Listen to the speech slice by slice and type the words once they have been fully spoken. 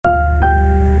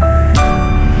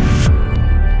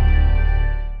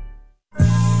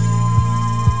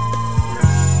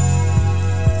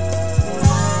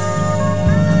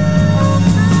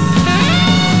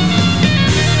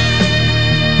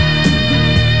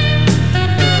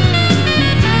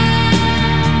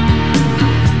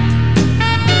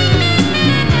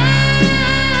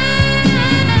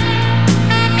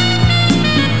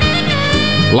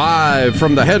Live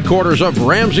from the headquarters of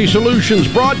Ramsey Solutions,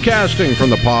 broadcasting from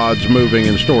the Pods Moving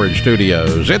and Storage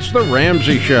Studios. It's The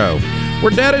Ramsey Show,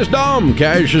 where debt is dumb,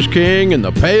 cash is king, and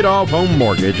the paid-off home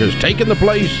mortgage has taken the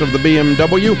place of the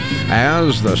BMW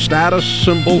as the status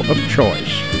symbol of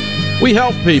choice. We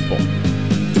help people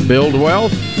build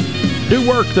wealth, do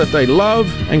work that they love,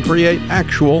 and create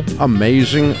actual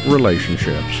amazing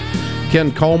relationships.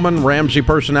 Ken Coleman, Ramsey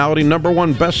personality,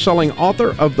 #1 best-selling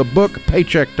author of the book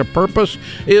Paycheck to Purpose,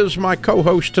 is my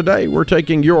co-host today. We're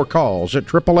taking your calls at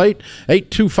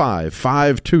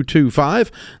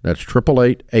 888-825-5225. That's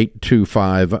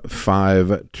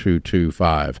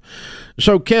 888-825-5225.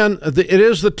 So, Ken, it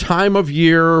is the time of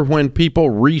year when people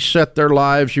reset their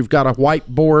lives. You've got a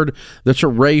whiteboard that's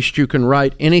erased. You can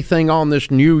write anything on this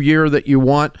new year that you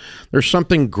want. There's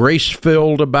something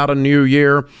grace-filled about a new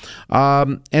year.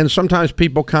 And sometimes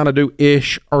people kind of do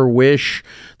ish or wish.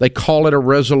 They call it a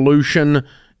resolution,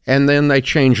 and then they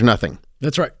change nothing.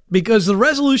 That's right. Because the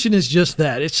resolution is just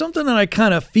that. It's something that I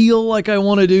kind of feel like I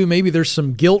want to do. Maybe there's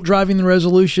some guilt driving the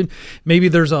resolution. Maybe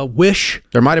there's a wish.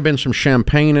 There might have been some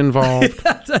champagne involved.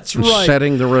 That's right.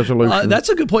 Setting the resolution. That's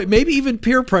a good point. Maybe even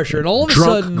peer pressure. And all of a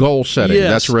sudden... Drunk goal setting. Yes.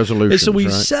 That's a resolution. So we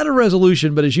set a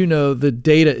resolution, but as you know, the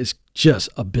data is just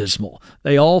abysmal.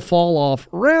 They all fall off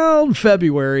around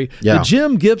February. Yeah. The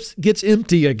gym gets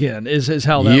empty again is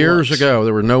how that Years works. ago,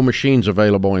 there were no machines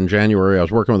available in January. I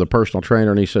was working with a personal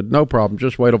trainer, and he said, no problem,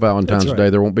 just wait till Valentine's Day.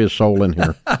 There won't be a soul in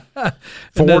here.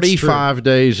 45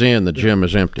 days in, the gym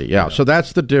is empty. Yeah, so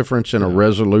that's the difference in a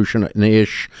resolution, an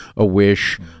ish, a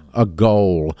wish, a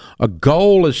goal. A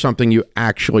goal is something you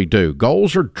actually do.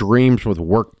 Goals are dreams with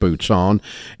work boots on,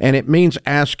 and it means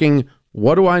asking,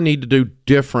 what do I need to do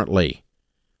differently?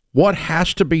 What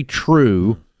has to be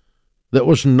true that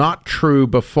was not true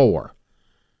before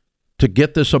to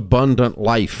get this abundant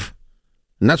life?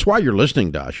 And that's why you're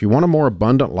listening to us. You want a more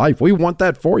abundant life. We want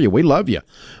that for you. We love you.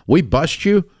 We bust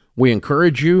you. We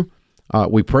encourage you.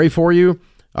 We pray for you.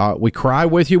 We cry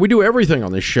with you. We do everything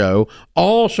on this show,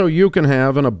 all so you can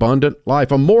have an abundant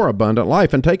life, a more abundant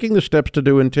life, and taking the steps to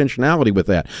do intentionality with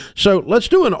that. So let's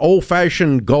do an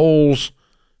old-fashioned goals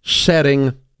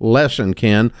setting lesson,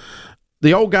 Ken.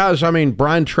 The old guys,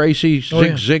 Brian Tracy,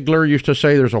 Zig Ziglar used to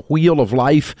say there's a wheel of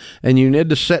life, and you need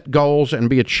to set goals and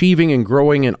be achieving and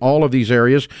growing in all of these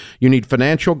areas. You need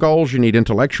financial goals, you need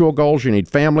intellectual goals, you need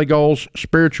family goals,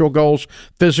 spiritual goals,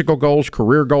 physical goals,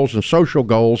 career goals, and social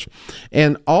goals.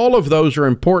 And all of those are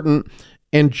important.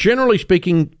 And generally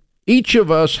speaking, each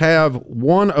of us have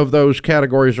one of those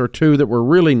categories or two that we're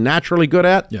really naturally good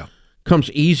at. Yeah. Comes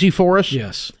easy for us.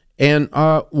 Yes. And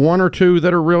one or two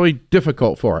that are really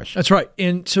difficult for us. That's right.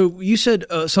 And so you said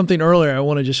something earlier I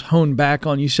want to just hone back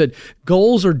on. You said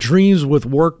goals are dreams with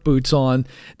work boots on.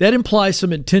 That implies some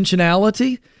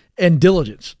intentionality and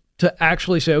diligence to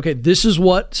actually say, okay, this is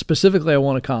what specifically I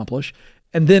want to accomplish.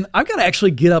 And then I've got to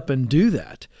actually get up and do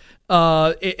that.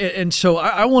 And so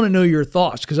I want to know your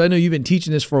thoughts, because I know you've been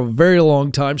teaching this for a very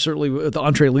long time, certainly with the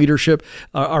EntreLeadership,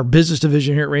 our business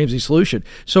division here at Ramsey Solution.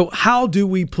 So how do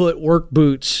we put work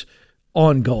boots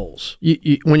on goals?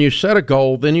 When you set a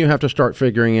goal, then you have to start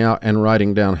figuring out and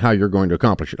writing down how you're going to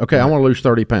accomplish it. Okay, I want to lose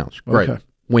 30 pounds. Great. Okay.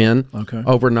 When? Okay.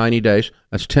 Over 90 days.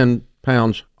 That's 10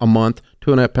 pounds a month,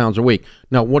 2.5 pounds a week.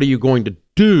 Now, what are you going to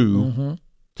do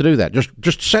to do that?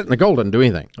 Just setting the goal doesn't do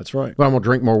anything. That's right. But I'm going to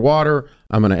drink more water.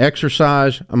 I'm going to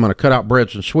exercise. I'm going to cut out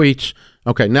breads and sweets.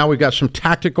 Okay, now we've got some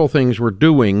tactical things we're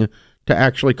doing to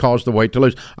actually cause the weight to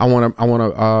lose. I want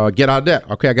to get out of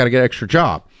debt. Okay, I got to get an extra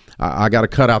job. I got to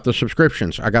cut out the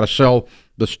subscriptions. I got to sell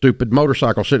the stupid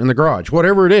motorcycle sitting in the garage,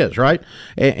 whatever it is, right?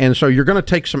 And so you're going to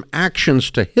take some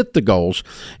actions to hit the goals.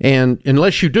 And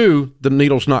unless you do, the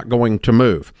needle's not going to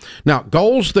move. Now,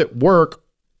 goals that work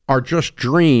are just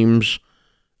dreams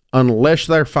unless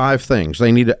they're 5 things.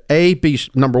 They need to, be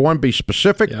number 1, be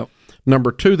specific. Yep.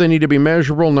 Number 2, they need to be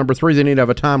measurable. Number 3, they need to have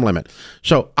a time limit.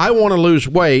 So I want to lose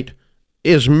weight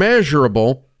is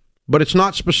measurable, but it's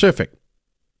not specific.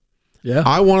 Yeah.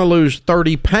 I want to lose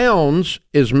 30 pounds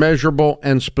is measurable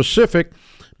and specific,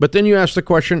 but then you ask the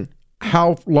question,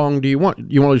 how long do you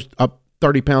want? You want to lose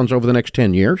 30 pounds over the next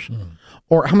 10 years?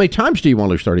 Or how many times do you want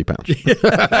to lose 30 pounds?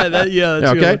 That's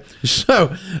okay. Good.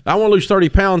 So I want to lose 30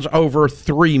 pounds over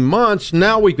 3 months.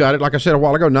 Now we got it. Like I said a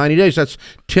while ago, 90 days, that's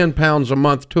 10 pounds a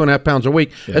month, 2.5 pounds a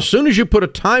week. Yeah. As soon as you put a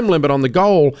time limit on the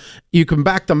goal, you can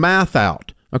back the math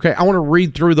out. Okay. I want to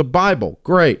read through the Bible.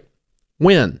 Great.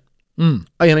 When? In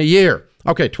a year.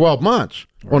 Okay. 12 months.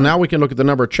 Right. Well, now we can look at the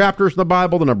number of chapters in the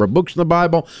Bible, the number of books in the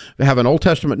Bible, have an Old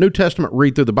Testament, New Testament,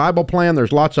 read through the Bible plan.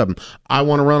 There's lots of them. I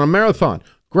want to run a marathon.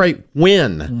 Great.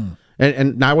 When?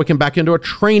 And now we can back into a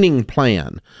training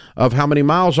plan of how many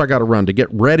miles I got to run to get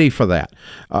ready for that.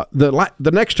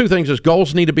 The next two things is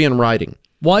goals need to be in writing.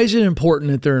 Why is it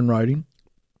important that they're in writing?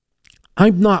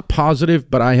 I'm not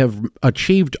positive, but I have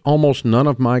achieved almost none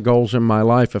of my goals in my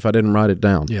life if I didn't write it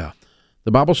down. Yeah.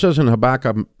 The Bible says in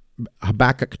Habakkuk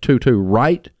 2:2,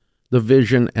 write the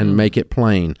vision and make it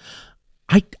plain.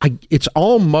 It's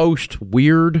almost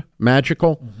weird,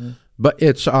 magical, but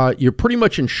it's you're pretty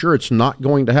much sure it's not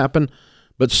going to happen.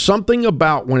 But something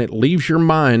about when it leaves your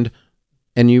mind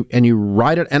and you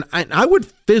write it, and I would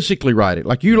physically write it,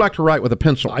 like you like to write with a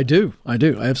pencil. I do. I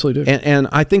absolutely do. And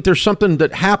I think there's something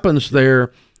that happens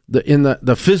there in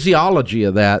the physiology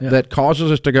of that causes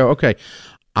us to go, okay,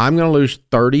 I'm going to lose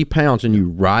 30 pounds, and you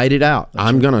write it out.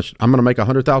 I'm going to make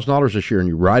 $100,000 this year, and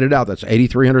you write it out. That's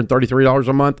 $8,333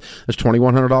 a month. That's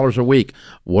 $2,100 a week.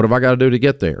 What have I got to do to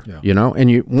get there? Yeah. You know,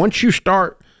 and once you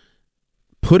start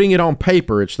putting it on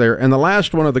paper, it's there. And the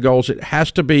last one of the goals, it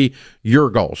has to be your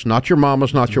goals, not your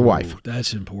mama's, not your wife.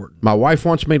 That's important. My wife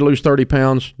wants me to lose 30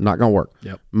 pounds. Not going to work.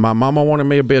 Yep. My mama wanted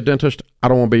me to be a dentist. I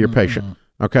don't want to be your patient.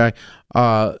 Okay.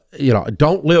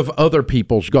 Don't live other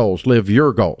people's goals. Live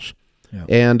your goals. Yeah.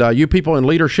 And you people in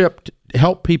leadership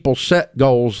help people set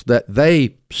goals that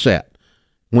they set.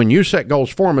 When you set goals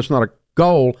for them, it's not a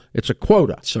goal, it's a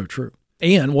quota. So true.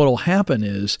 And what will happen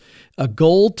is a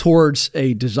goal towards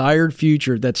a desired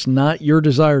future that's not your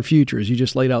desired future, as you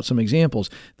just laid out some examples.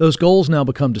 Those goals now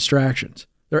become distractions.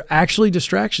 They're actually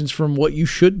distractions from what you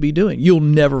should be doing. You'll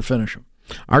never finish them.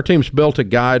 Our team's built a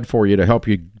guide for you to help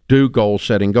you do goal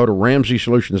setting. Go to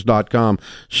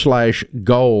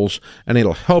RamseySolutions.com/goals, and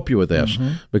it'll help you with this.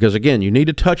 Because, again, you need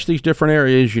to touch these different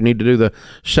areas. You need to do the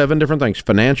 7 different things: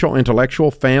 financial, intellectual,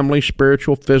 family,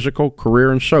 spiritual, physical,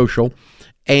 career, and social.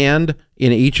 And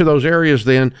in each of those areas,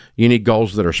 then, you need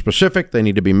goals that are specific. They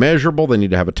need to be measurable. They need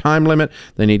to have a time limit.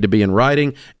 They need to be in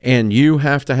writing. And you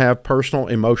have to have personal,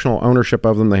 emotional ownership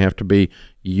of them. They have to be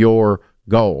your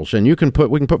goals. And we can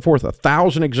put forth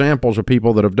 1,000 examples of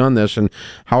people that have done this and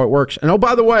how it works. And, oh,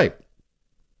 by the way,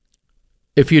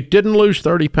 if you didn't lose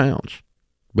 30 pounds,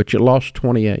 but you lost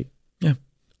 28,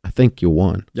 I think you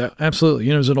won. Yeah, absolutely.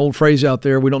 There's an old phrase out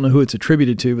there. We don't know who it's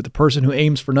attributed to, but the person who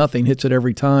aims for nothing hits it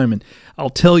every time. And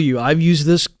I'll tell you, I've used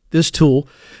this tool.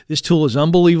 This tool is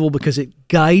unbelievable because it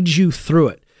guides you through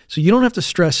it. So you don't have to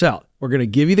stress out. We're going to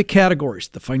give you the categories: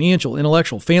 the financial,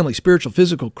 intellectual, family, spiritual,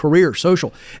 physical, career,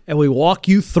 social, and we walk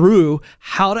you through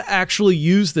how to actually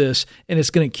use this, and it's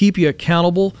going to keep you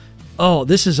accountable. Oh,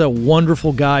 this is a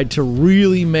wonderful guide to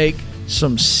really make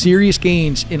some serious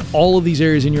gains in all of these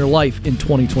areas in your life in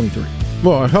 2023.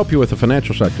 Well, I'll help you with the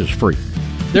financial side because it's free.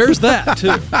 There's that,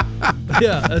 too.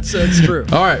 Yeah, that's true.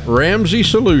 All right,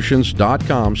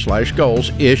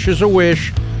 RamseySolutions.com/goals. Ish is a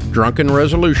wish. Drunken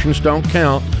resolutions don't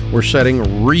count. We're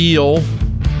setting real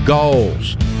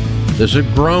goals. This is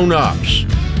grown-ups.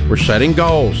 We're setting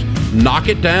goals. Knock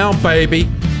it down, baby.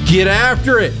 Get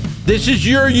after it. This is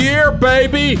your year,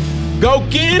 baby. Go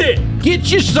get it. Get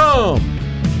you some.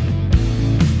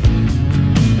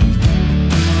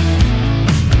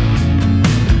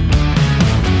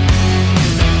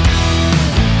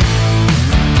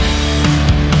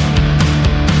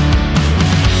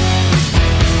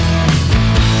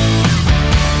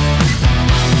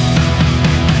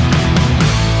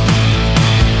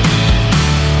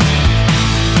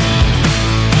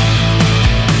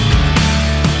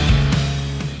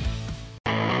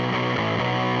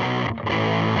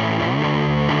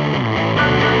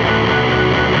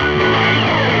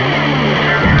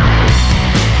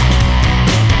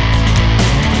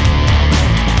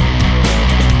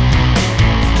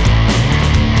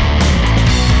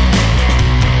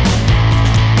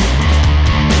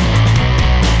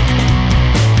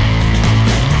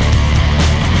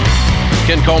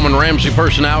 Ken Coleman, Ramsey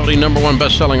personality, #1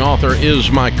 best-selling author, is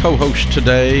my co-host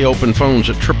today. Open phones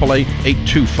at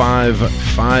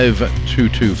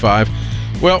 888-825-5225.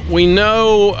 Well, we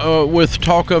know with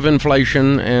talk of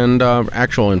inflation and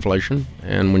actual inflation,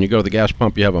 and when you go to the gas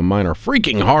pump, you have a minor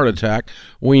freaking heart attack.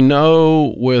 We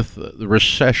know with the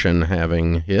recession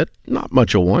having hit, not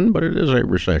much of one, but it is a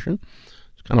recession.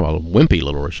 It's kind of a wimpy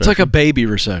little recession. It's like a baby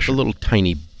recession. It's a little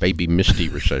tiny baby misty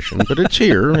recession, but it's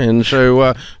here. And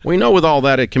so we know with all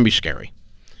that it can be scary.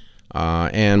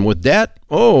 And with debt,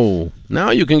 now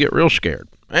you can get real scared.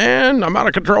 And I'm out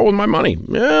of control with my money.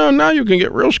 Yeah, now you can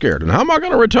get real scared. And how am I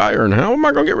going to retire? And how am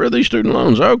I going to get rid of these student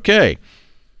loans? Okay.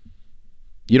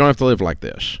 You don't have to live like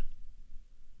this.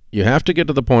 You have to get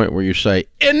to the point where you say,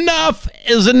 enough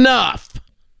is enough.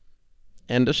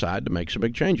 and decide to make some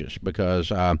big changes,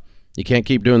 because you can't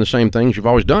keep doing the same things you've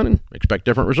always done and expect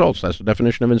different results. That's the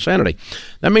definition of insanity.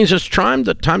 That means it's time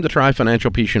to try Financial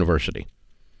Peace University.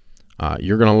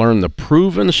 You're going to learn the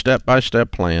proven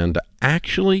step-by-step plan to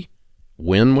actually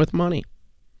win with money.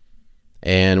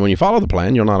 And when you follow the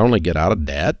plan, you'll not only get out of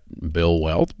debt, build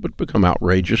wealth, but become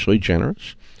outrageously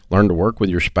generous, learn to work with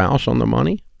your spouse on the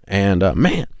money, and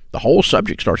man, the whole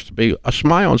subject starts to be a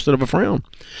smile instead of a frown.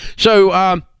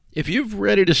 So if you're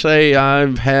ready to say,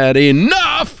 I've had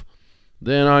enough,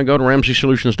 then go to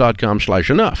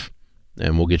RamseySolutions.com/enough,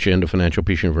 and we'll get you into Financial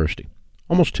Peace University.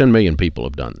 Almost 10 million people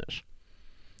have done this.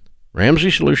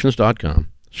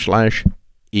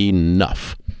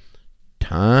 RamseySolutions.com/enough.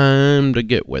 Time to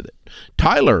get with it.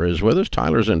 Tyler is with us.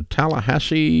 Tyler's in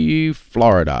Tallahassee,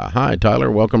 Florida. Hi,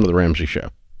 Tyler. Welcome to the Ramsey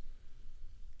Show.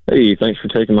 Hey, thanks for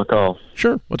taking my call.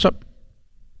 Sure. What's up?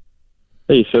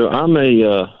 Hey, so I'm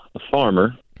a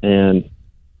farmer, and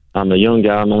I'm a young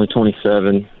guy. I'm only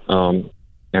 27, and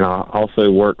I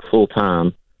also work full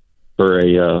time for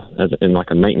in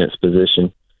like a maintenance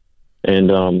position.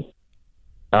 And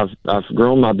I've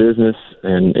grown my business,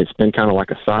 and it's been kind of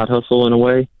like a side hustle in a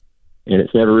way, and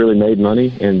it's never really made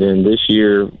money. And then this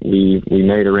year we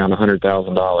made around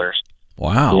 $100,000.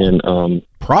 Wow! And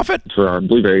profit for our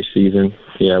blueberry season.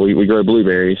 Yeah, we grow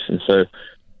blueberries, and so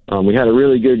we had a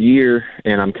really good year.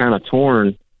 And I'm kind of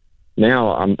torn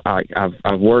now.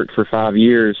 I've worked for 5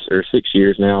 years or 6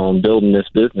 years now on building this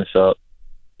business up,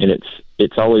 and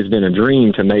it's always been a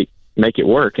dream to make it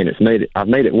work, and I've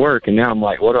made it work, and now I'm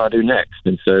like, what do I do next?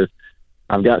 And so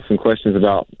I've got some questions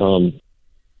about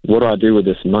what do I do with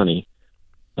this money?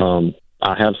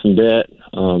 I have some debt.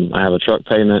 I have a truck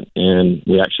payment, and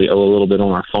we actually owe a little bit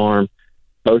on our farm.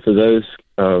 Both of those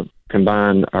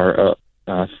combined are up.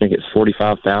 I think it's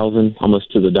 $45,000, almost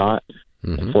to the dot.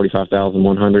 Mm-hmm.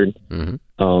 $45,100.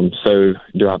 Mm-hmm. So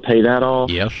do I pay that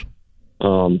off? Yes.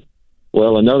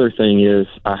 Well, another thing is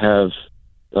I have.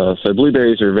 So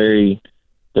blueberries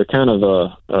they're kind of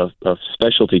a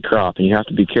specialty crop, and you have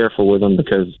to be careful with them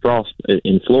because frost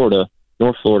in Florida,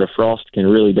 North Florida, frost can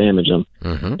really damage them.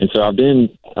 Mm-hmm. And so I've been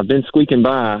squeaking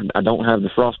by. I don't have the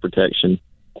frost protection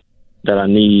that I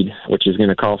need, which is going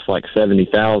to cost like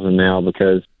 $70,000 now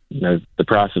because the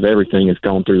price of everything has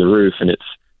gone through the roof, and it's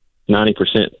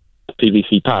 90%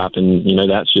 PVC pipe, and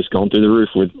that's just gone through the roof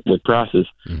with prices.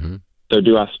 Mm-hmm. So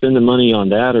do I spend the money on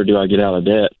that, or do I get out of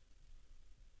debt?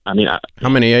 I mean, how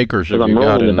many acres have you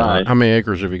got in? How many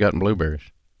acres have you got in blueberries?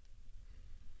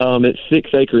 It's 6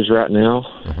 acres right now,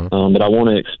 but I want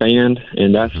to expand,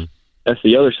 and that's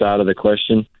the other side of the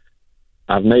question.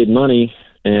 I've made money,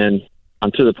 and I'm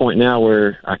to the point now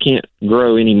where I can't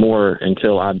grow anymore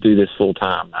until I do this full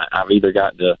time. I've either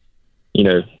got to,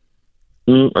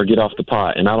 or get off the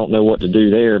pot, and I don't know what to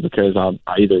do there because I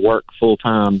either work full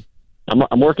time.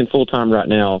 I'm working full time right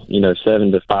now,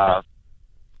 7 to 5.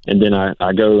 And then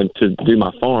I go to do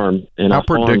my farm. And how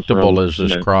predictable is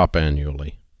this crop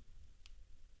annually?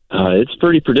 It's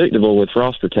pretty predictable with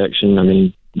frost protection. I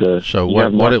mean, why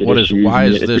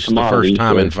is this the first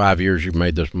time in 5 years you've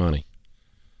made this money?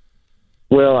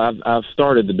 Well, I've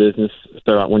started the business.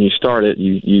 So when you start it,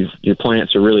 your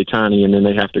plants are really tiny, and then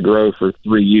they have to grow for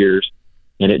 3 years,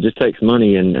 and it just takes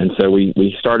money. And so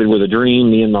we started with a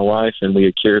dream, me and my wife, and we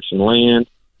acquired some land.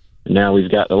 And now we've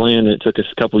got the land, and it took us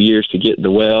a couple years to get the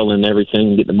well and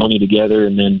everything, get the money together.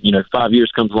 And then, 5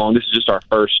 years comes along. This is just our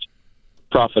first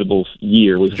profitable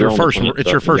year. It's your first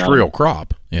real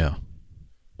crop. Yeah.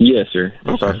 Yes, sir.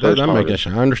 Okay. That makes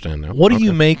sense. I understand that. What do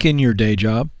you make in your day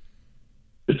job?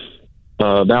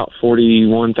 About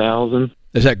 $41,000.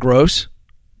 Is that gross?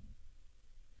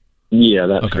 Yeah,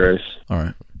 that's gross. All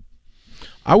right.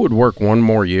 I would work one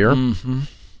more year,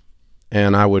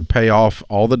 and I would pay off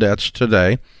all the debts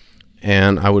today.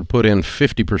 And I would put in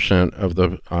 50% of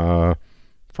the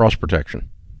frost protection,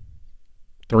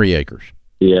 3 acres.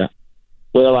 Yeah.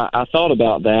 Well, I thought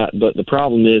about that, but the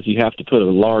problem is you have to put a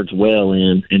large well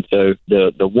in, and so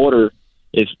the water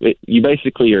you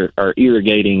basically are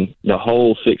irrigating the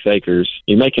whole 6 acres.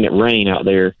 You're making it rain out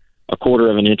there, 1/4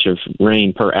 of an inch of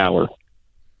rain per hour,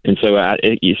 and so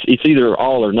it's either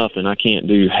all or nothing. I can't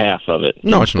do half of it.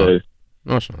 No, it's not.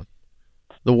 No, it's not.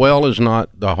 The well is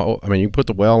not the whole. I mean, you put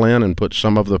the well in and put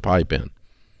some of the pipe in.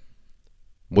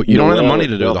 Well, you don't have the money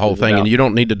to do the whole thing, and you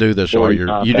don't need to do this all year.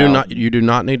 You do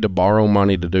not need to borrow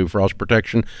money to do frost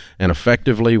protection. And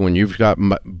effectively, when you've got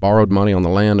borrowed money on the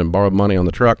land and borrowed money on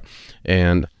the truck,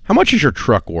 and how much is your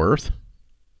truck worth?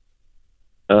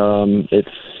 It's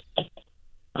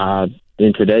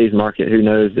in today's market, who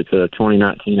knows? It's a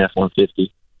 2019 F-150.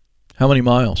 How many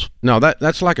miles? No,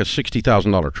 that's like a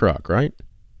 $60,000 truck, right?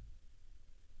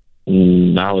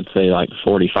 I would say like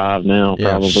 45 now,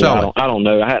 probably. Sell it. I don't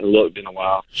know. I hadn't looked in a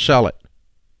while. Sell it.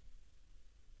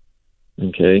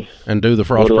 Okay. And do the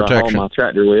frost protection. What do I haul my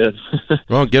tractor with?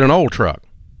 Well, get an old truck.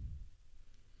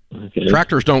 Okay.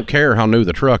 Tractors don't care how new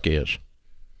the truck is.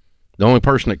 The only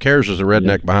person that cares is the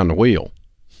redneck behind the wheel.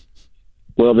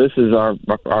 Well, this is our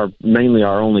mainly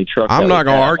our only truck. I'm not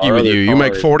going to argue with you. You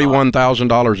make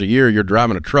 $41,000 a year. You're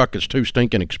driving a truck that's too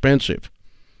stinking expensive.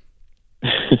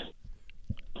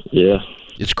 Yeah.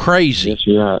 It's crazy. Yes,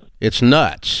 you're right. It's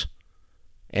nuts.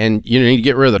 And you need to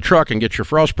get rid of the truck and get your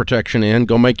frost protection in,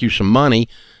 go make you some money,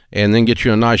 and then get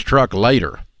you a nice truck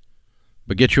later.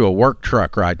 But get you a work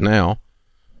truck right now,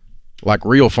 like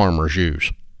real farmers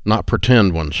use, not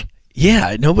pretend ones.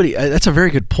 Yeah, that's a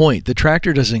very good point. The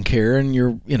tractor doesn't care, and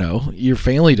your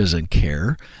family doesn't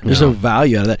care. There's no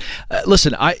value out of that.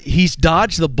 Listen, he's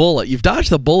dodged the bullet. You've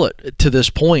dodged the bullet to this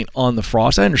point on the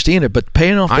frost. I understand it, but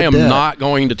paying off the debt. I am not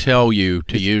going to tell you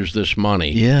to use this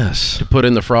money to put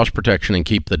in the frost protection and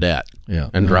keep the debt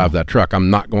and drive that truck. I'm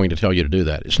not going to tell you to do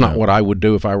that. It's not what I would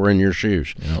do if I were in your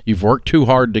shoes. Yep. You've worked too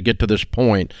hard to get to this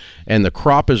point, and the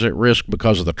crop is at risk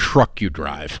because of the truck you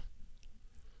drive,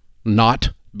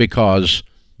 not because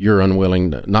you're unwilling,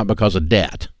 not because of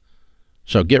debt.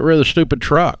 So get rid of the stupid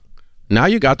truck. Now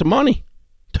you got the money.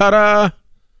 Ta-da!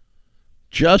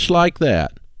 Just like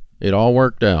that. It all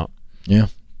worked out. Yeah.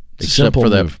 Except for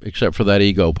that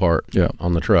ego part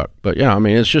on the truck. But yeah, I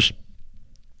mean, it's just.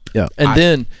 Yeah. And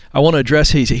then I want to address,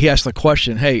 he asked the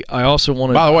question, hey, I also want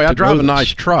to. By the way, I drive a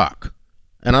nice truck,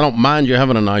 and I don't mind you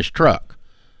having a nice truck.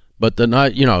 But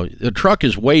the truck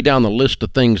is way down the list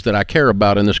of things that I care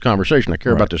about in this conversation. I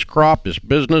care about this crop, this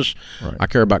business. Right. I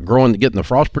care about getting the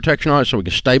frost protection on it so we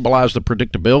can stabilize the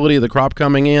predictability of the crop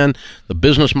coming in. The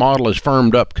business model is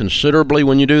firmed up considerably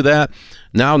when you do that.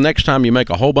 Now, next time you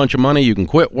make a whole bunch of money, you can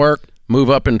quit work,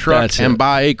 move up in trucks, and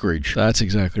buy acreage. That's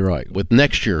exactly right. With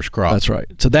next year's crop. That's right.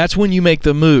 So that's when you make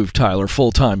the move, Tyler,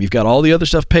 full time. You've got all the other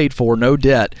stuff paid for, no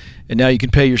debt, and now you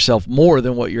can pay yourself more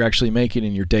than what you're actually making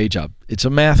in your day job. It's a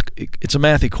math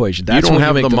equation. That's you don't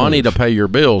have the money to pay your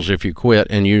bills if you quit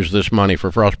and use this money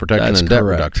for frost protection and debt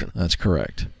reduction. That's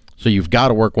correct. So you've got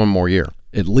to work one more year.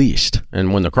 At least.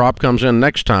 And when the crop comes in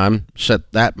next time, set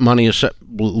that money,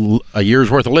 a year's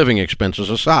worth of living expenses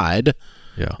aside,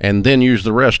 and then use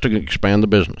the rest to expand the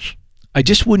business. I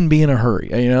just wouldn't be in a hurry,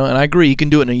 and I agree, you can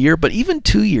do it in a year, but even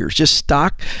 2 years, just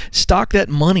stock that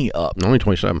money up. Only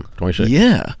 27, 26.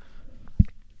 Yeah.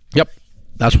 Yep,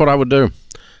 that's what I would do.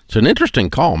 It's an interesting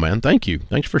call, man. Thank you.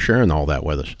 Thanks for sharing all that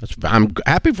with us. I'm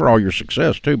happy for all your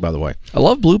success, too, by the way. I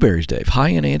love blueberries, Dave. High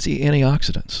in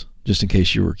antioxidants, just in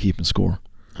case you were keeping score.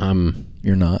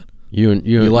 You're not. You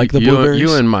like the blueberries?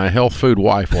 You and my health food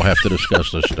wife will have to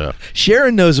discuss this stuff.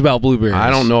 Sharon knows about blueberries. I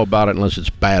don't know about it unless it's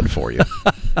bad for you.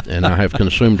 And I have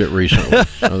consumed it recently.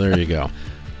 So there you go.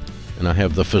 And I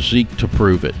have the physique to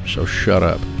prove it. So shut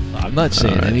up. I'm not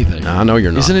saying anything. I know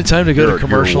you're not. Isn't it time to go to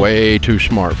commercial? You're way too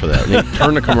smart for that.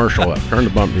 Turn the commercial up. Turn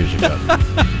the bump music up.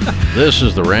 This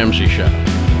is the Ramsey Show.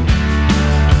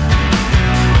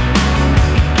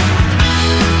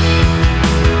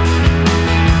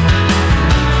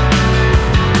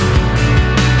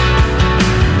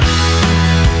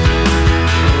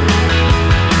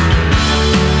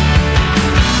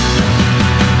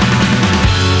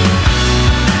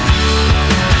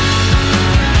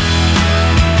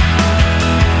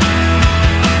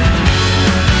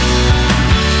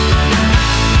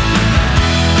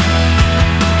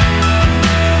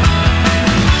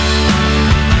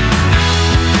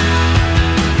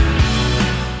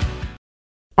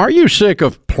 Are you sick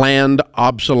of planned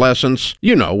obsolescence?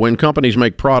 You know, when companies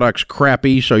make products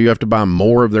crappy, so you have to buy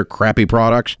more of their crappy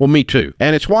products. Well, me too.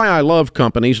 And it's why I love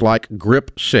companies like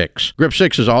Grip 6. Grip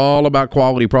 6 is all about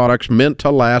quality products meant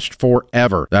to last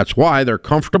forever. That's why they're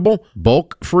comfortable,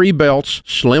 bulk-free belts,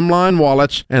 slimline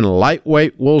wallets, and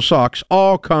lightweight wool socks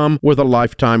all come with a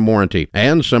lifetime warranty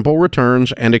and simple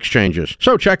returns and exchanges.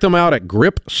 So check them out at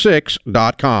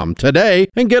grip6.com today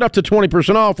and get up to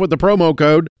 20% off with the promo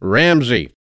code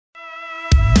Ramsey.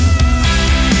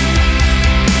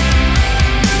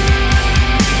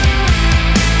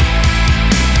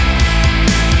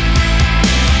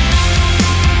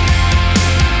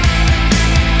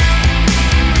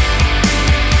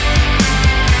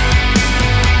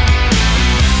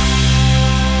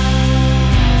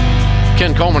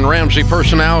 Ken Coleman, Ramsey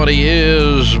Personality,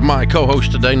 is my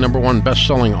co-host today, #1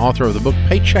 best-selling author of the book,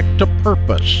 Paycheck to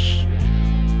Purpose.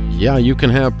 Yeah, you can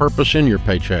have purpose in your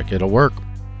paycheck. It'll work.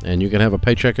 And you can have a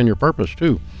paycheck in your purpose,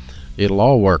 too. It'll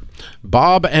all work.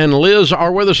 Bob and Liz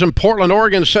are with us in Portland,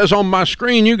 Oregon. It says on my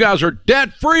screen, you guys are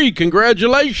debt-free.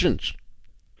 Congratulations.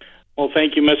 Well,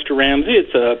 thank you, Mr. Ramsey.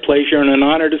 It's a pleasure and an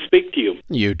honor to speak to you.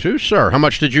 You too, sir. How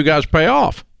much did you guys pay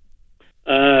off?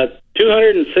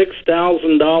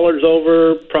 $206,000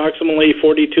 over approximately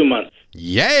 42 months.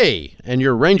 Yay! And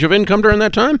your range of income during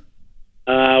that time?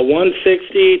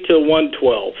 160 to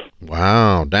 112.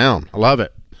 Wow, down. I love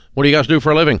it. What do you guys do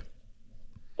for a living?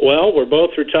 Well, we're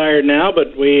both retired now, but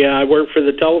I work for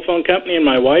the telephone company, and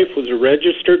my wife was a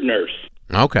registered nurse.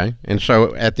 Okay. And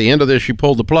so at the end of this, you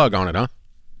pulled the plug on it, huh?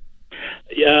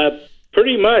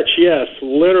 Pretty much, yes.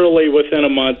 Literally within a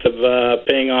month of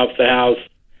paying off the house,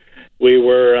 we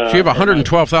were... so you have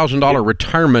 $112,000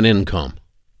 retirement income.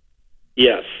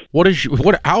 Yes.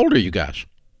 How old are you guys?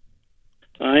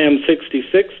 I am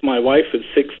 66. My wife is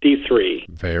 63.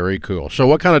 Very cool. So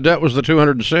what kind of debt was the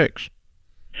 206?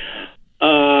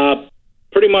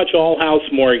 Pretty much all house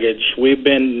mortgage. We've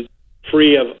been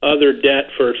free of other debt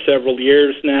for several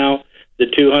years now. The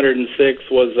 206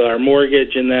 was our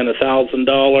mortgage, and then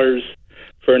 $1,000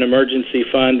 for an emergency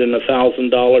fund, and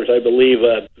 $1,000, I believe,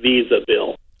 a Visa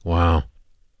bill. Wow.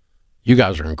 You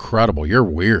guys are incredible. You're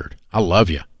weird. I love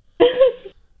you.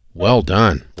 Well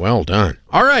done. Well done.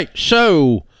 All right.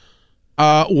 So,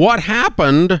 what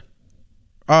happened,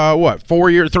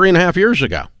 3.5 years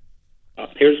ago?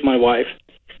 Here's my wife.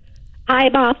 Hi,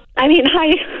 Bob. Hi.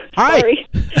 Hi. Sorry.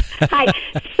 Hi.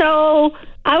 So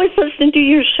I was listening to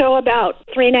your show about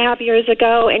 3.5 years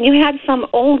ago, and you had some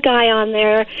old guy on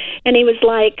there, and he was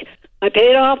like, I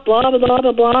paid off, blah, blah, blah,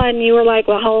 blah, blah, and you were like,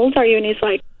 well, how old are you? And he's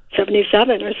like,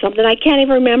 77 or something. I can't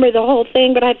even remember the whole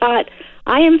thing, but I thought,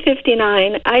 I am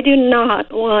 59. I do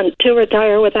not want to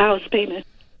retire with a house payment.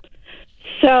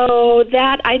 So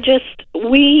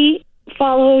we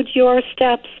followed your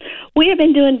steps. We have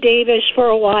been doing Davish for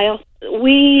a while.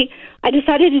 I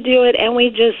decided to do it, and we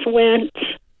just went,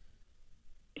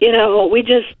 we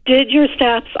just did your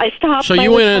steps. I stopped. So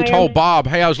you went in and told Bob,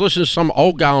 hey, I was listening to some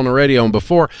old guy on the radio, and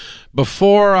before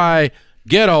I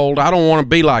get old, I don't want to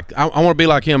be like, I want to be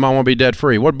like him. I want to be debt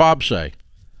free. What'd Bob say?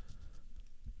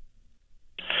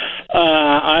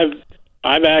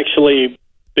 I've actually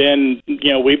been,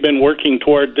 we've been working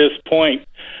toward this point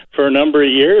for a number of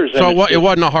years. So it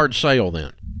wasn't a hard sale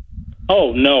then?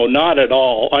 Oh, no, not at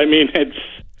all. I mean,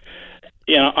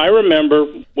 I remember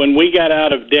when we got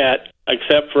out of debt,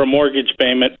 except for a mortgage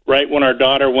payment, right when our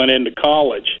daughter went into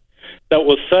college. That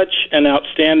was such an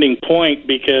outstanding point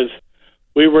because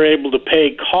we were able to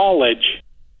pay college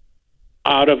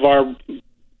out of our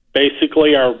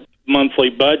monthly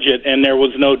budget, and there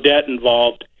was no debt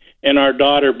involved in our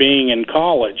daughter being in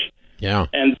college. Yeah.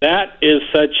 And that is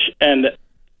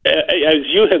as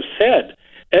you have said,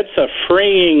 it's a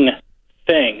freeing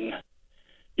thing.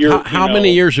 How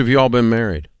many years have you all been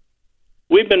married?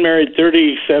 We've been married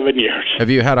 37 years. Have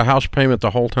you had a house payment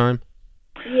the whole time?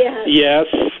 Yes. Yes.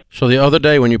 So the other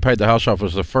day when you paid the house off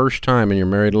was the first time in your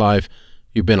married life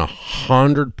you've been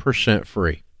 100%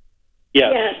 free?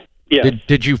 Yes. Yes.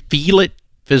 Did you feel it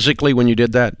physically when you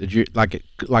did that? Did you like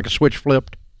a switch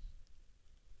flipped?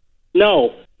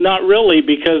 No, not really,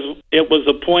 because it was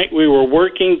a point we were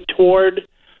working toward.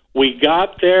 We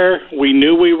got there. We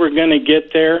knew we were going to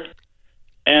get there,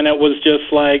 and it was just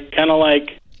kind of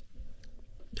like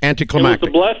anticlimactic.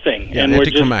 It was a blessing, yeah, and we're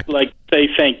just say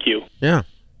thank you. Yeah.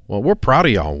 Well, we're proud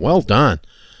of y'all. Well done.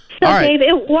 So, all right. Dave,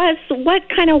 it was what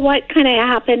kind of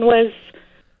happened was,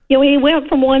 we went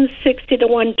from 160 to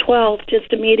 112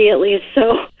 just immediately.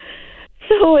 So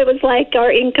it was like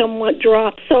our income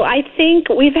dropped. So I think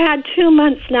we've had 2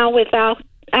 months now without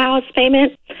a house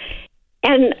payment.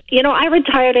 And, I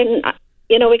retired and,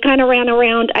 we kind of ran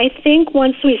around. I think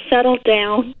once we settle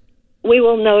down, we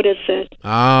will notice it.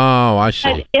 Oh, I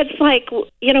see. But it's like,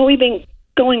 we've been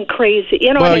going crazy.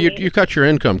 Well, you cut your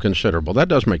income considerable. That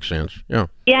does make sense. Yeah.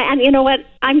 Yeah, and you know what?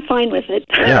 I'm fine with it.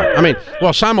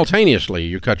 Yeah. Simultaneously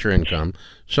you cut your income.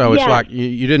 So it's like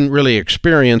you didn't really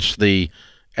experience the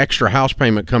extra house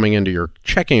payment coming into your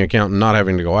checking account and not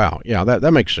having to go out. Yeah,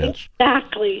 that makes sense.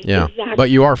 Exactly. Yeah. Exactly. But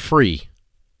you are free.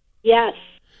 Yes.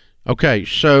 Okay,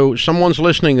 so someone's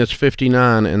listening that's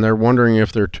 59 and they're wondering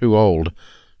if they're too old.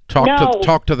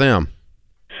 Talk to them.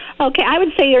 Okay, I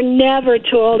would say you're never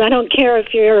too old. I don't care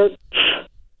if you're,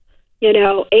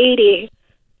 80.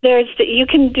 You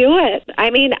can do it.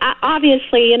 I mean,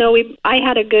 obviously, I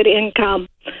had a good income,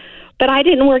 but I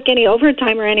didn't work any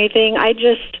overtime or anything.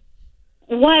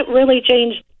 What really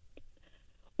changed,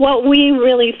 what we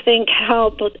really think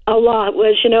helped a lot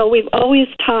was, we've always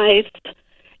tithed,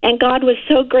 and God was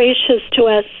so gracious to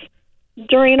us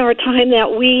during our time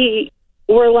that we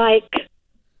were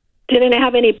didn't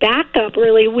have any backup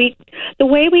really. The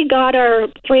way we got our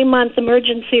 3-month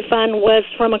emergency fund was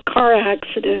from a car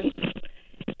accident.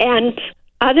 And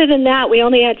other than that, we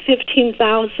only had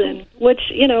 $15,000, which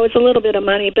is a little bit of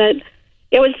money, but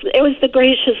it was the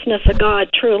graciousness of God.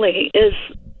 Truly, is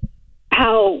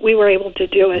how we were able to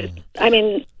do it. I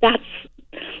mean, that's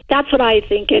what I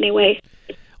think anyway.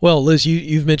 Well, Liz,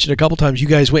 you've mentioned a couple times you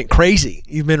guys went crazy.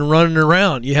 You've been running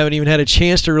around. You haven't even had a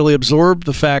chance to really absorb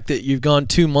the fact that you've gone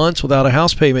 2 months without a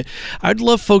house payment. I'd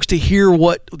love folks to hear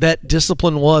what that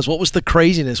discipline was. What was the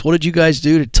craziness? What did you guys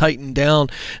do to tighten down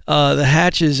the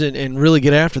hatches and really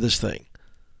get after this thing?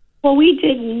 Well, we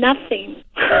did nothing.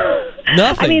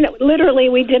 Nothing? I mean, literally,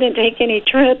 we didn't take any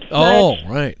trips. Oh,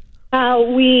 right. I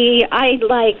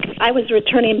was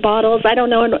returning bottles. I don't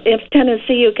know if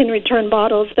Tennessee you can return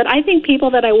bottles, but I think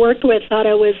people that I worked with thought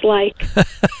I was like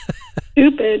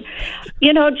stupid.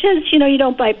 You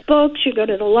don't buy books. You go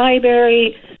to the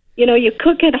library. You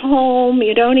cook at home.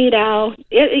 You don't eat out.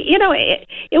 It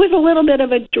was a little bit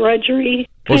of a drudgery.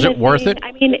 Was it worth it?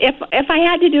 I mean, if I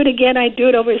had to do it again, I'd do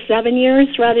it over 7 years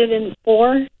rather than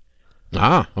 4.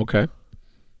 Ah, okay.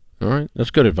 All right.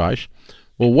 That's good advice.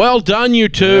 Well done, you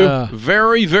two. Yeah.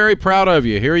 Very, very proud of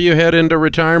you. Here you head into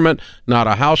retirement, not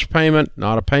a house payment,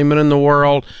 not a payment in the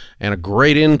world, and a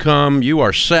great income. You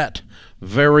are set.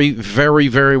 Very, very,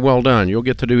 very well done. You'll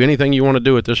get to do anything you want to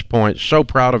do at this point. So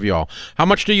proud of y'all. How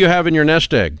much do you have in your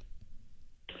nest egg?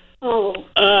 Oh.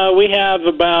 We have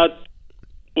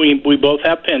we both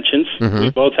have pensions. Mm-hmm.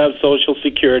 We both have Social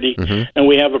Security, mm-hmm. and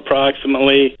we have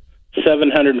approximately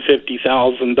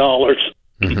 $750,000.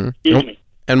 Mm-hmm. Excuse me.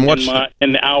 And what's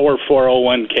in our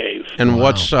 401ks? And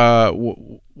wow.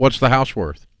 What's the house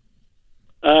worth?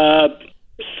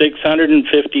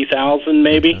 $650,000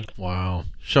 maybe. Okay. Wow.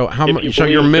 So how much? So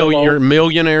you're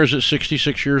millionaires at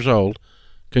 66 years old.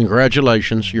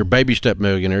 Congratulations, you're baby step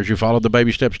millionaires. You followed the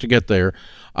baby steps to get there.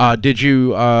 Did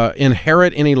you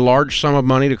inherit any large sum of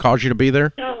money to cause you to be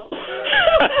there?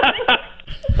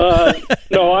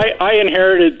 No, I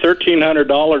inherited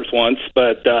 $1,300 once,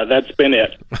 but that's been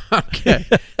it. Okay.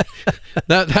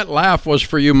 That laugh was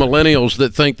for you millennials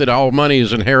that think that all money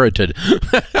is inherited.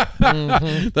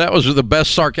 Mm-hmm. That was the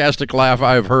best sarcastic laugh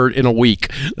I've heard in a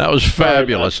week. That was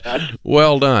fabulous.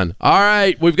 Well done. All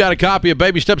right, we've got a copy of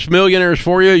Baby Steps Millionaires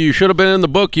for you. You should have been in the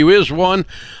book. You is one.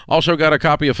 Also got a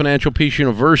copy of Financial Peace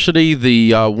University,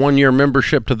 the 1-year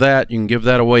membership to that. You can give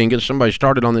that away and get somebody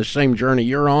started on this same journey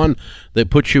you're on that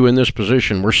puts you in this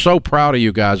position. We're so proud of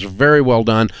you guys. Very well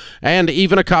done. And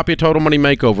even a copy of Total Money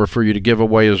Makeover for you to give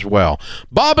away as well.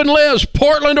 Bob and Liz,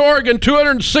 Portland, Oregon,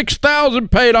 $206,000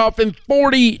 paid off in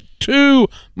 42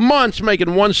 months, making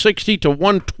 $160 to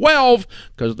 $112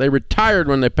 because they retired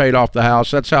when they paid off the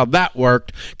house. That's how that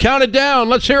worked. Count it down.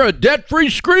 Let's hear a debt-free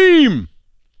scream.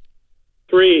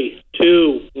 3,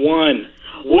 2, 1.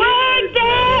 We're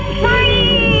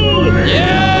debt-free!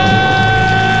 Yeah!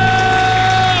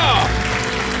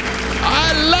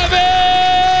 I love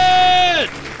it!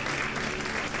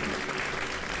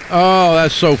 Oh,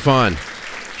 that's so fun.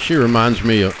 She reminds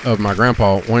me of my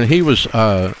grandpa. When he was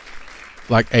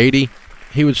like 80,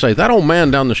 he would say, "That old man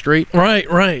down the street." Right.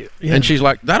 Yeah. And she's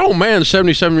like, "That old man's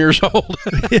 77 years old."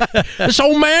 This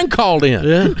old man called in.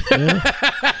 Yeah.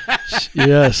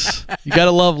 Yes. You got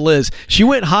to love Liz. She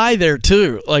went high there,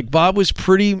 too. Like, Bob was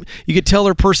pretty, you could tell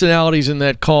her personalities in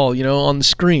that call, on the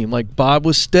screen. Like, Bob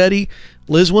was steady.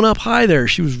 Liz went up high there.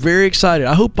 She was very excited.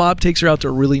 I hope Bob takes her out to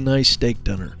a really nice steak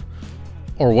dinner.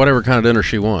 Or whatever kind of dinner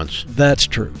she wants. That's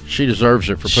true. She deserves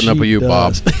it for putting up with you,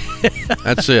 Bob.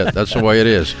 That's it. That's the way it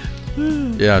is.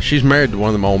 Yeah, she's married to one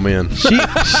of them old men.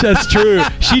 That's true.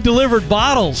 She delivered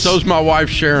bottles. So's my wife,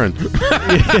 Sharon.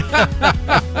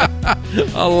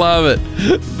 I love it.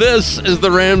 This is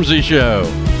The Ramsey Show.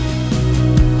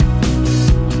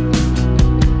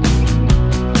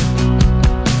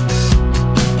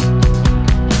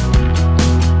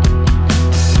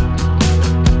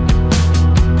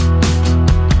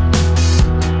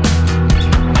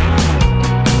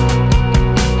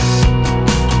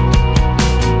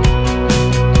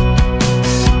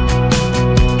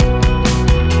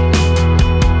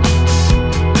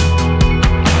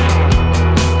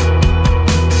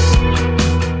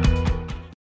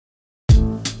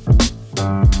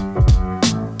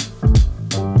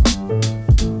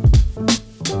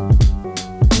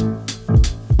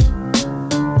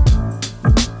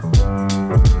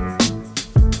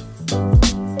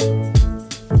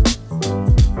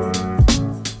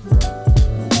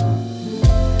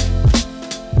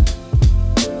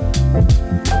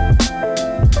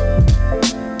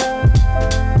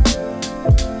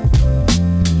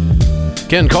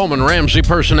 Ken Coleman, Ramsey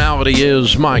Personality,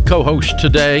 is my co-host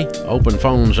today. Open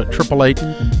phones at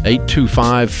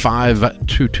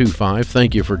 888-825-5225.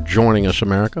 Thank you for joining us,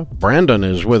 America. Brandon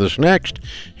is with us next.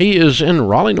 He is in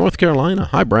Raleigh, North Carolina.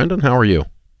 Hi, Brandon. How are you?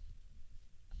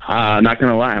 Not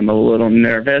going to lie, I'm a little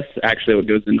nervous. Actually, what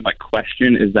goes into my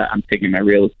question is that I'm taking my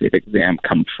real estate exam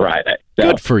come Friday.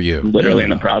 So good for you. I'm literally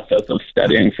in the process of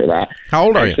studying for that. How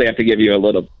old are you? Actually, I have to give you a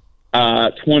little,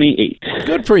 28.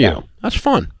 Good for you. So that's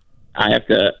fun. I have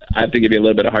to give you a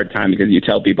little bit of hard time because you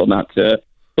tell people not to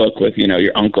book with,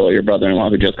 your uncle or your brother-in-law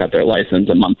who just got their license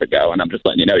a month ago, and I'm just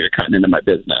letting you know you're cutting into my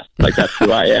business. Like, that's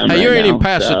who I am. Hey, you ain't now, even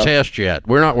passed the test yet.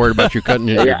 We're not worried about you cutting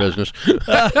into your business.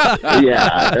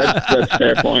 Yeah, that's a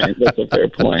fair point. That's a fair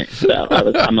point. So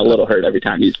I'm a little hurt every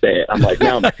time you say it. I'm like,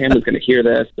 no, my family's going to hear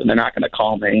this, and they're not going to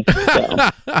call me.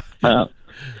 So,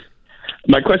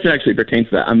 my question actually pertains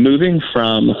to that. I'm moving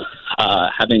from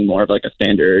having more of like a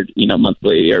standard,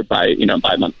 monthly or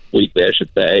bi-month, weekly, I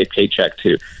should say, paycheck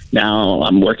to now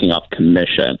I'm working off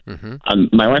commission.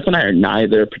 Mm-hmm. My wife and I are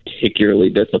neither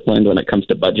particularly disciplined when it comes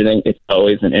to budgeting. It's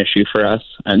always an issue for us.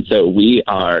 And so we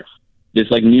are this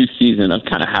like new season of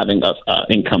kind of having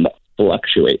income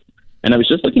fluctuate. And I was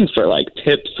just looking for like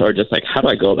tips or just like, how do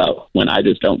I go about when I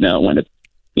just don't know when it's,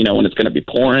 when it's going to be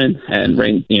pouring and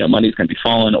rain, money's going to be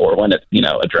falling, or when it's,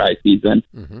 a dry season,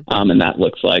 and that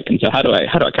looks like. And so how do I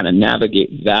kind of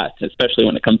navigate that, especially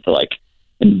when it comes to like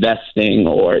investing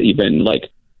or even like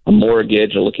a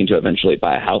mortgage or looking to eventually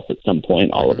buy a house at some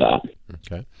point, all of that.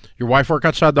 Okay. Your wife work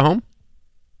outside the home?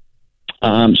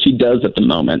 She does at the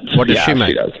moment. What does she make?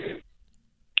 She does.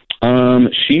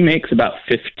 She makes about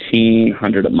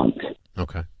 $1,500 a month.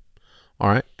 Okay. All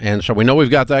right. And so we know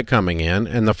we've got that coming in.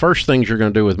 And the first things you're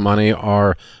going to do with money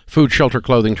are food, shelter,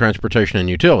 clothing, transportation, and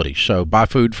utilities. So buy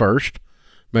food first.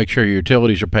 Make sure your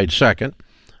utilities are paid second.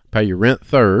 Pay your rent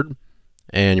third.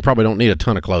 And you probably don't need a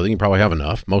ton of clothing. You probably have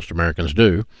enough. Most Americans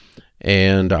do.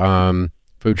 And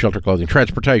food, shelter, clothing,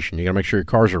 transportation. You got to make sure your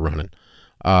cars are running.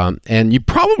 And you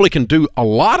probably can do a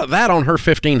lot of that on her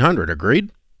 $1,500. Agreed?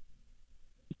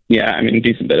 Yeah, a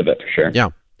decent bit of it for sure. Yeah.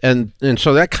 And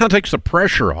so that kind of takes the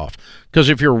pressure off, because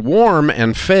if you're warm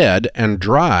and fed and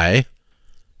dry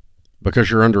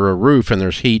because you're under a roof and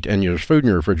there's heat and there's food in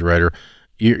your refrigerator,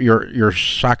 your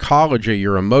psychology,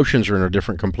 your emotions are in a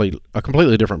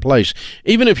completely different place.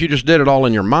 Even if you just did it all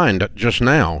in your mind just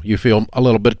now, you feel a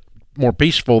little bit more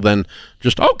peaceful than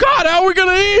just, oh God, how are we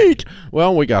going to eat?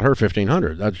 Well, we got her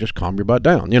 $1,500. That's just calm your butt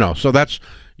down, So that's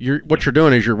what you're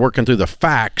doing is you're working through the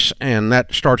facts, and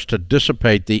that starts to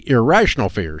dissipate the irrational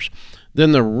fears.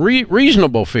 Then the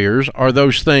reasonable fears are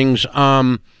those things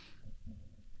that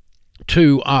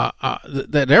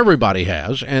everybody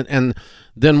has, and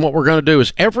then what we're going to do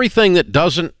is everything that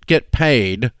doesn't get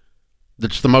paid,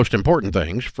 that's the most important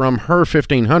things, from her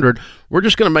 $1,500, we're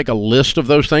just going to make a list of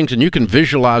those things, and you can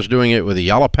visualize doing it with a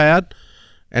yellow pad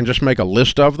and just make a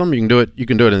list of them. You can do it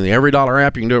in the EveryDollar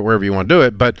app. You can do it wherever you want to do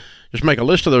it, but just make a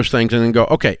list of those things and then go,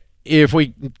 okay, if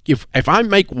I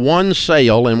make one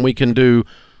sale and we can do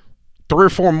 3 or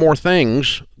 4 more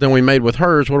things than we made with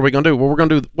hers, what are we going to do? Well, we're going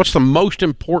to do what's the most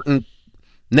important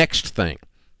next thing.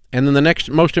 And then the next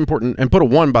most important, and put a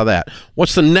 1 by that.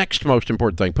 What's the next most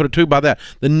important thing? Put a 2 by that.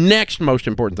 The next most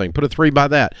important thing, put a 3 by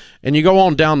that. And you go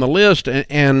on down the list,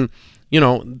 and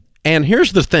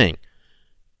here's the thing.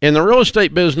 In the real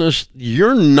estate business,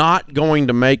 you're not going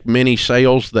to make many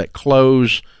sales that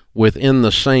close within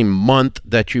the same month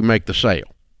that you make the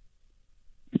sale.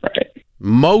 Right.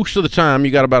 Most of the time,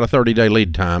 you got about a 30-day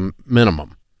lead time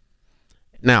minimum.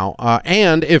 Now,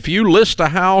 and if you list a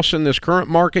house in this current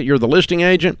market, you're the listing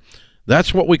agent,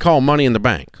 that's what we call money in the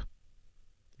bank,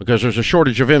 because there's a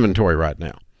shortage of inventory right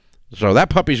now. So that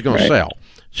puppy's going to sell.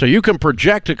 So you can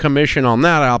project a commission on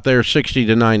that out there 60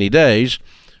 to 90 days,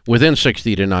 within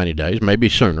 60 to 90 days, maybe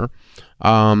sooner.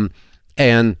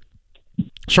 And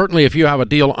certainly if you have a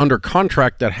deal under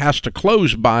contract that has to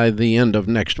close by the end of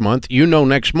next month,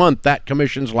 next month that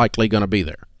commission's likely going to be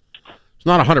there. It's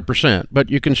not 100%, but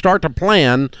you can start to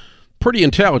plan pretty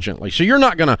intelligently. So you're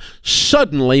not going to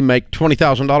suddenly make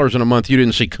 $20,000 in a month you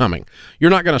didn't see coming.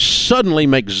 You're not going to suddenly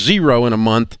make $0 in a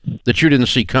month that you didn't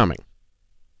see coming.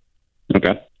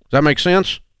 Okay. Does that make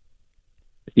sense?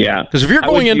 Yeah. Because if you're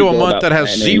going into a month that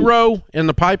has $0 in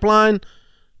the pipeline,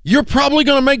 you're probably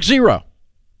going to make $0.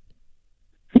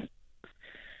 If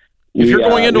you're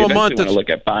going into a month that's...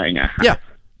 look at buying a house. Yeah.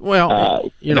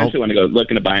 Well, eventually want to go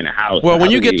looking at buying a house. Well,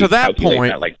 when you get to that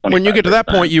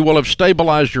point, you will have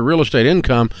stabilized your real estate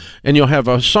income, and you'll have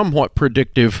a somewhat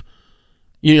predictive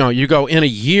You go in a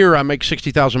year, I make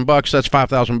 $60,000. That's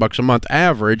 $5,000 a month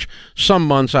average. Some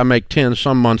months I make 10,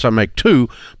 some months I make 2,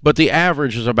 but the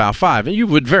average is about 5. And you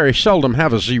would very seldom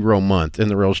have a 0 month in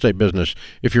the real estate business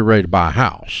if you're ready to buy a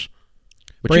house.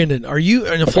 But Brandon, are you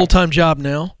in a full-time job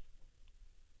now?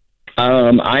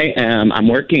 I am. I'm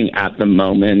working at the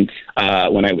moment.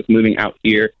 When I was moving out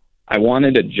here, I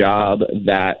wanted a job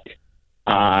that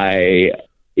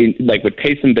would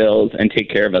pay some bills and take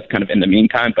care of us kind of in the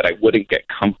meantime, but I wouldn't get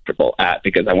comfortable at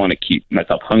because I want to keep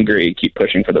myself hungry, keep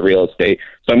pushing for the real estate.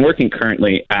 So I'm working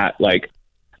currently at like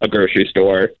a grocery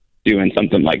store doing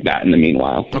something like that in the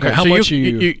meanwhile. Okay. How much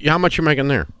how much you making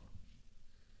there?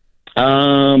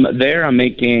 There I'm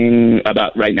making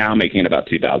about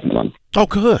 $2,000 a month. Oh,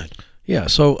 good. Yeah,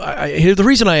 so the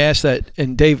reason I asked that,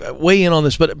 and Dave, weigh in on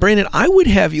this, but Brandon, I would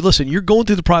have you, listen, you're going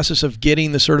through the process of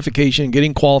getting the certification,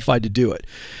 getting qualified to do it.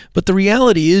 But the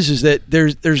reality is that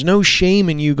there's no shame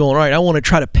in you going, all right, I want to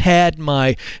try to pad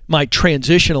my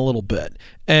transition a little bit.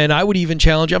 And I would even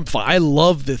challenge you. I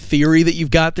love the theory that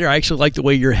you've got there. I actually like the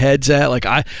way your head's at. Like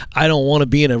I don't want to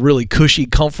be in a really cushy,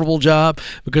 comfortable job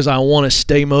because I want to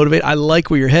stay motivated. I like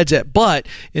where your head's at. But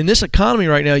in this economy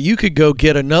right now, you could go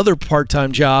get another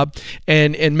part-time job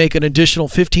and make an additional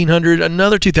 $1,500,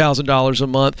 another $2,000 a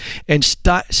month, and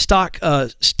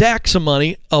stack some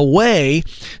money away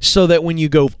so that when you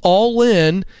go all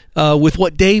in with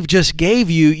what Dave just gave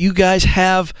you, you guys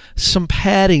have some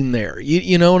padding there.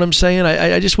 You know what I'm saying?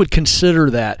 I just would consider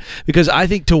that because I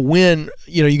think to win,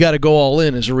 you got to go all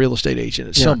in as a real estate agent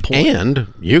at some point.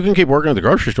 And you can keep working at the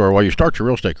grocery store while you start your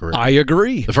real estate career. I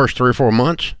agree. The first 3 or 4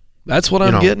 months. That's what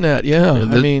I'm getting at.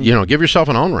 Yeah. Give yourself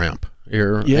an on-ramp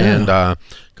here. Yeah. And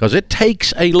because it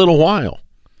takes a little while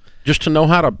just to know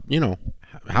how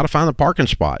to find the parking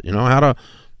spot, how to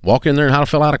walk in there and how to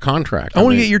fill out a contract. I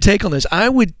want to get your take on this.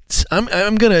 I'm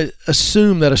going to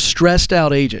assume that a stressed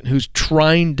out agent who's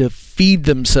trying to feed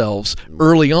themselves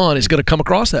early on is going to come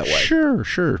across that way.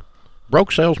 Sure.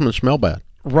 Broke salesmen smell bad.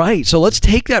 Right. So let's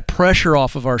take that pressure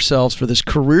off of ourselves for this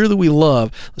career that we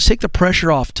love. Let's take the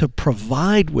pressure off to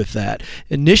provide with that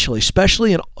initially,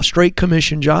 especially in a straight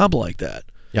commission job like that.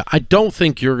 Yeah, I don't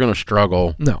think you're going to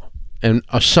struggle. No. And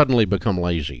suddenly become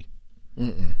lazy.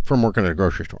 From working at a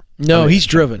grocery store. No, he's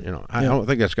driven. I don't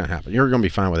think that's going to happen. You're going to be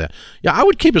fine with that. Yeah, I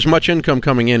would keep as much income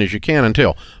coming in as you can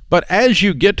until. But as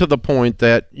you get to the point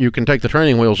that you can take the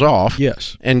training wheels off,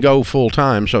 yes, and go full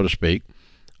time, so to speak,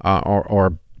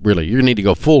 or really you need to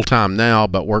go full time now,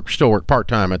 but still work part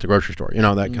time at the grocery store.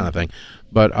 That kind of thing.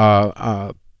 But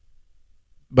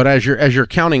as you're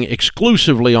counting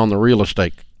exclusively on the real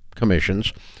estate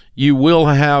commissions, you will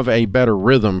have a better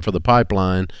rhythm for the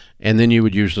pipeline, and then you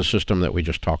would use the system that we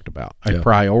just talked about, a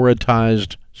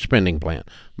prioritized spending plan.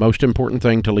 Most important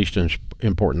thing to least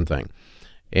important thing.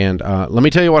 And let me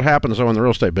tell you what happens, though, in the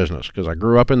real estate business, because I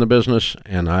grew up in the business,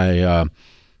 and I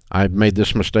made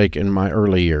this mistake in my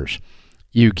early years.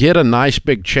 You get a nice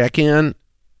big check-in,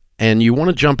 and you want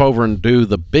to jump over and do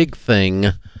the big thing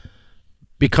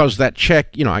because that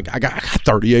check, I got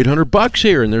 $3,800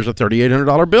 here, and there's a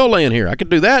 $3,800 bill laying here. I could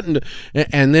do that,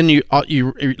 and then you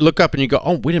look up and you go,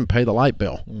 oh, we didn't pay the light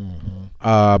bill,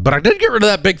 but I did get rid of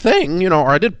that big thing, or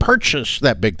I did purchase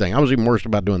that big thing. I was even worse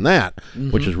about doing that,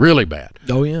 which is really bad.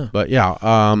 Oh yeah, but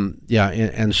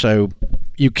and so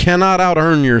you cannot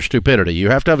out-earn your stupidity. You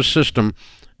have to have a system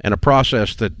and a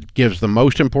process that gives the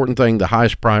most important thing the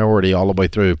highest priority all the way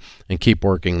through, and keep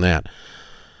working that.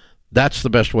 That's the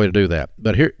best way to do that.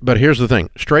 But here's the thing.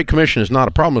 Straight commission is not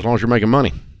a problem as long as you're making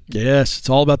money. Yes, it's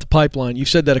all about the pipeline. You've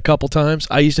said that a couple times.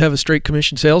 I used to have a straight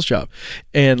commission sales job.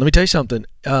 And let me tell you something.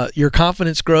 Your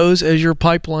confidence grows as your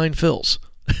pipeline fills.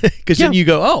 Because then you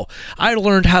go, oh, I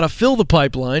learned how to fill the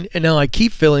pipeline, and now I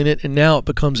keep filling it, and now it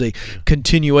becomes a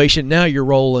continuation. Now you're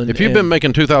rolling. If you've been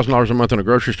making $2,000 a month in a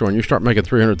grocery store and you start making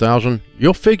 $300,000,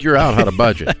 you'll figure out how to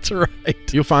budget. That's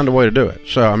right. You'll find a way to do it.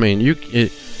 So, I mean,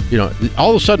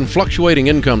 all of a sudden, fluctuating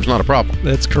income is not a problem.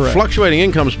 That's correct. Fluctuating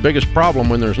income's biggest problem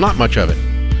when there's not much of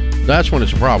it. That's when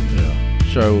it's a problem. Yeah.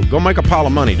 So go make a pile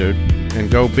of money, dude,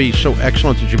 and go be so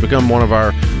excellent that you become one of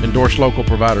our endorsed local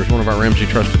providers, one of our Ramsey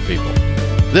trusted people.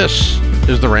 This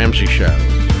is The Ramsey Show.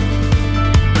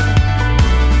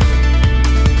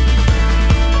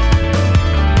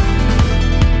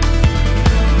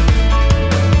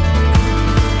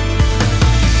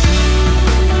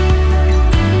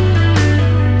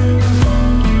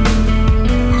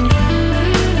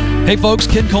 Hey folks,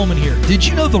 Ken Coleman here. Did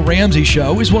you know The Ramsey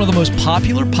Show is one of the most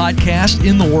popular podcasts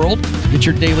in the world? Get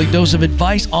your daily dose of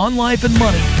advice on life and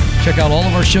money. Check out all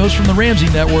of our shows from the Ramsey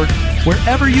Network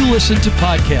wherever you listen to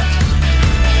podcasts.